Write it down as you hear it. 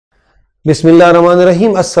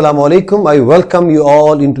Bismillahirrahmanirrahim. Assalamu alaikum. I welcome you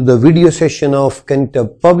all into the video session of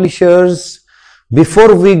Cantab Publishers.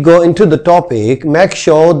 Before we go into the topic, make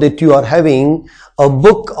sure that you are having a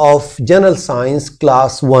book of General Science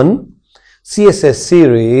Class 1 CSS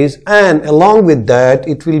series, and along with that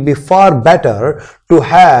it will be far better to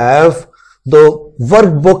have the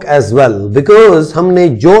workbook as well, because हमने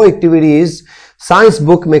जो activities science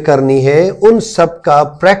book में करनी है उन सब का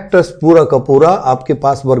practice पूरा का पूरा आपके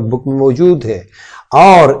पास वर्कबुक में मौजूद है।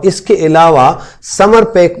 और इसके अलावा समर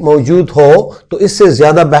पैक मौजूद हो तो इससे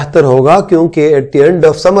ज्यादा बेहतर होगा, क्योंकि at the end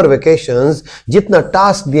of summer vacations जितना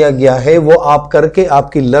टास्क दिया गया है वो आप करके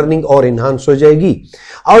आपकी लर्निंग और इन्हांस हो जाएगी।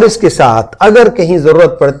 और इसके साथ अगर कहीं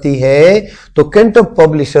जरूरत पड़ती है तो कैंटब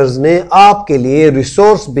पब्लिशर्स ने आपके लिए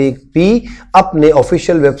रिसोर्स भी अपने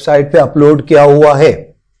ऑफिशियल वेबसाइट पे अपलोड किया हुआ है।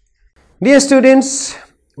 Dear students,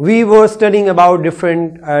 we were studying about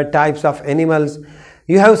different types of animals.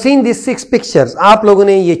 You have seen these 6 pictures. आप लोगों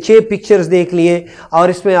ने ये 6 पिक्चर्स देख लिए और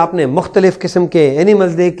इसमें आपने मुख्तलिफ किस्म के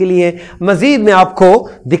एनिमल्स देख लिए। मजीद मैं आपको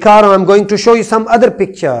दिखा रहा हूँ। I'm going to show you some other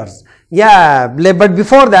pictures. Yeah, but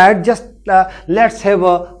before that, just let's have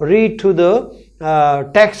a read to the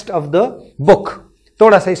text of the book.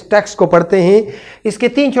 थोड़ा सा इस टेक्स्ट को पढ़ते हैं। इसके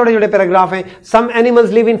 3 छोटे छोटे पैराग्राफ हैं। Some animals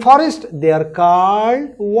live in forest, they are called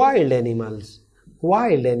wild animals.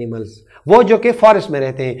 Wild animals वो जो कि फॉरेस्ट में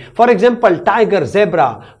रहते हैं। For example tiger, zebra.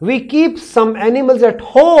 We keep some animals at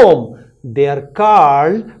home, they are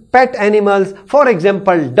called pet animals. For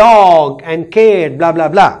example dog and cat, blah blah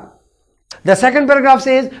blah. The second paragraph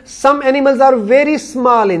says, some animals are very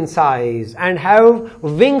small in size and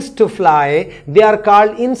have wings to fly. They are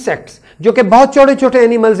called insects. जो कि बहुत छोटे छोटे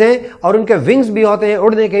animals हैं और उनके wings भी होते हैं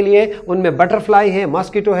उड़ने के लिए। उनमें बटरफ्लाई है,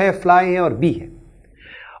 मस्कीटो है, फ्लाई है और बी है।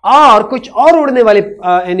 और कुछ और उड़ने वाले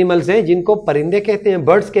एनिमल्स हैं जिनको परिंदे कहते हैं,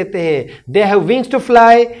 बर्ड्स कहते हैं। They have wings to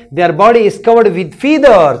fly, their body is covered with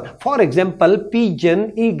feathers. For example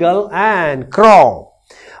pigeon, eagle and क्रॉ।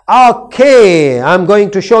 Okay, I'm going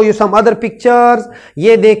to show you some other pictures.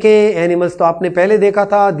 ये देखें, एनिमल्स तो आपने पहले देखा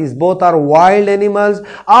था। These both are wild animals.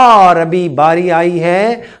 और अभी बारी आई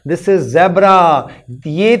है, this is zebra.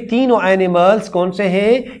 ये तीनों एनिमल्स कौन से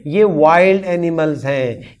हैं? ये वाइल्ड एनिमल्स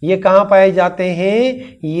हैं। ये कहाँ पाए जाते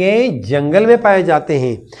हैं? ये जंगल में पाए जाते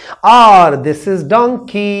हैं। और this is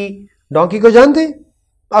donkey. डोंकी को जानते हैं?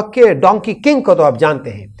 ओके, डोंकी किंग को तो आप जानते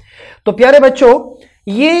हैं। तो प्यारे बच्चों,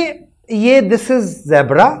 ये this is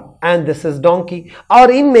zebra and this is donkey,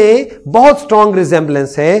 और इनमें बहुत स्ट्रॉन्ग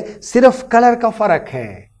रिजेंबलेंस है, सिर्फ कलर का फर्क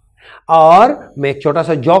है। और मैं एक छोटा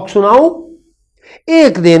सा जोक सुनाऊं।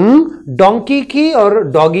 एक दिन डोंकी की और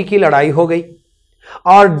डॉगी की लड़ाई हो गई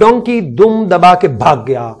और डोंकी दुम दबा के भाग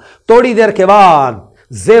गया। थोड़ी देर के बाद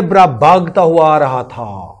ज़ेब्रा भागता हुआ आ रहा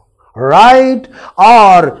था, राइट।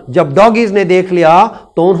 और जब डॉगीज ने देख लिया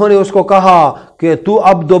तो उन्होंने उसको कहा कि तू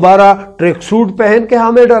अब दोबारा ट्रैक सूट पहन के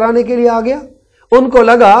हमें डराने के लिए आ गया। उनको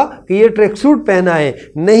लगा कि ये ट्रैक सूट पहना है।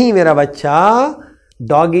 नहीं मेरा बच्चा,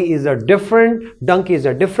 doggy is a different, Dunki is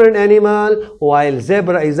a different animal, while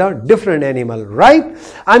zebra is a different animal, right.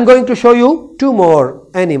 I am going to show you 2 more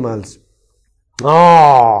animals.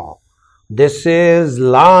 This is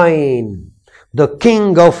lion, the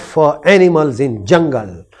king of animals in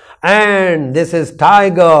jungle. And this is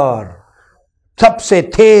tiger, सबसे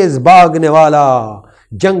तेज भागने वाला,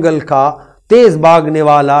 जंगल का तेज भागने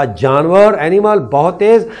वाला जानवर, animal, बहुत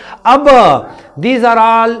तेज। अब these are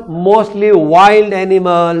all mostly wild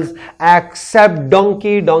animals accept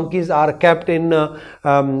donkey. Donkey's are kept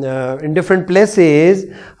in different places,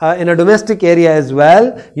 in a domestic area as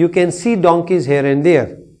well. You can see donkeys here and there.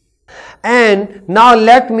 And now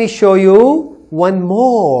let me show you one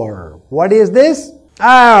more. What is this?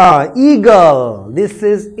 Eagle. This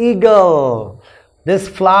is eagle. This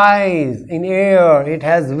flies in air. It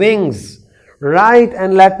has wings, right?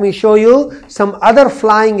 And let me show you some other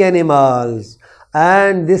flying animals.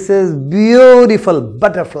 And this is beautiful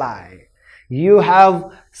butterfly. You have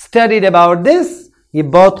studied about this. ये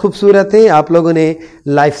बहुत खूबसूरत है। आप लोगों ने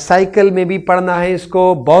life cycle में भी पढ़ना है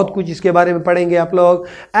इसको, बहुत कुछ इसके बारे में पढ़ेंगे आप लोग।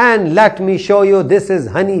 And let me show you, this is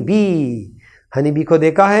honey bee. Honey bee को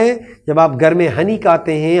देखा है? जब आप घर में हनी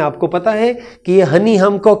खाते हैं, आपको पता है कि ये हनी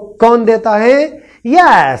हमको कौन देता है?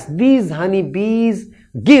 यस, दीज हनी बीज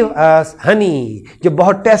गिव अस हनी, जो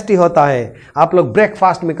बहुत टेस्टी होता है। आप लोग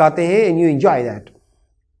ब्रेकफास्ट में खाते हैं and you enjoy that.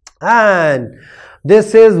 And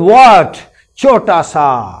this is what? छोटा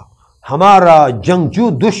सा हमारा जंगजू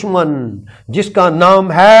दुश्मन जिसका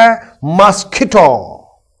नाम है मस्कीटो,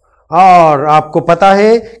 और आपको पता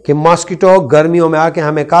है कि मॉस्किटो गर्मियों में आके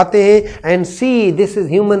हमें काटते हैं। And see this is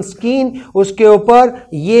human skin, उसके ऊपर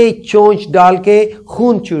ये चोंच डाल के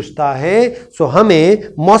खून चूसता है। सो हमें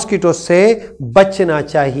मॉस्किटो से बचना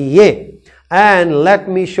चाहिए। And let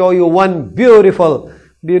me show you one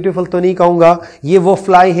beautiful तो नहीं कहूंगा, ये वो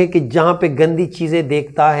फ्लाई है कि जहां पे गंदी चीजें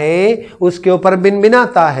देखता है उसके ऊपर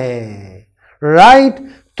भिनभिनाता है। राइट?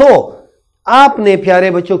 तो आपने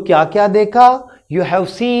प्यारे बच्चों क्या क्या देखा? You have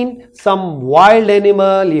seen some wild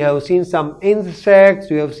animal, you have seen some insects,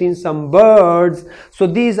 you have seen some birds. So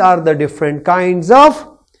these are the different kinds of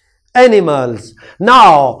animals.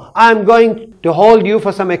 Now I am going to hold you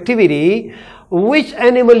for some activity. Which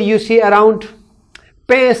animal you see around?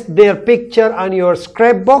 Paste their picture on your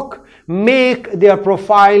scrapbook. Make their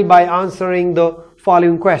profile by answering the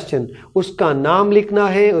following question. उसका नाम लिखना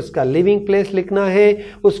है, उसका living place लिखना है,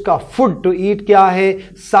 उसका food to eat क्या है,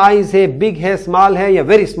 साइज है, बिग है, स्मॉल है या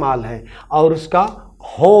वेरी स्मॉल है, और उसका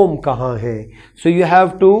होम कहां है। So you have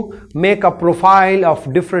to make a profile of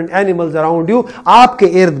different animals around you, आपके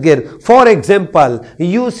इर्द गिर्द। For example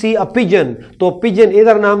you see a pigeon, तो पिजन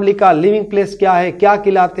इधर नाम लिखा, लिविंग प्लेस क्या है, क्या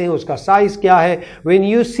खिलाते हैं, उसका साइज क्या है। व्हेन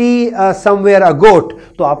यू सी समवेयर अ गोट,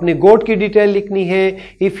 तो आपने गोट की डिटेल लिखनी है।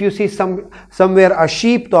 If you see somewhere a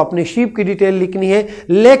sheep, तो अपने शीप की डिटेल लिखनी है।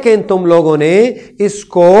 लेकिन तुम लोगों ने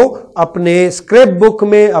इसको अपने स्क्रैप बुक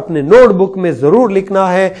में, अपने नोटबुक में जरूर लिखना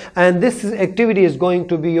है। And this activity is going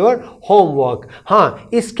to be your homework. हाँ,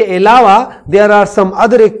 इसके अलावा there are some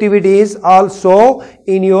other activities also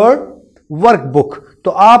in your workbook.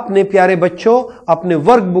 तो आपने प्यारे बच्चों अपने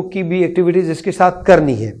वर्कबुक की भी एक्टिविटीज इसके साथ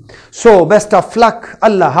करनी है। So best of luck,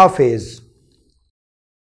 Allah Hafiz.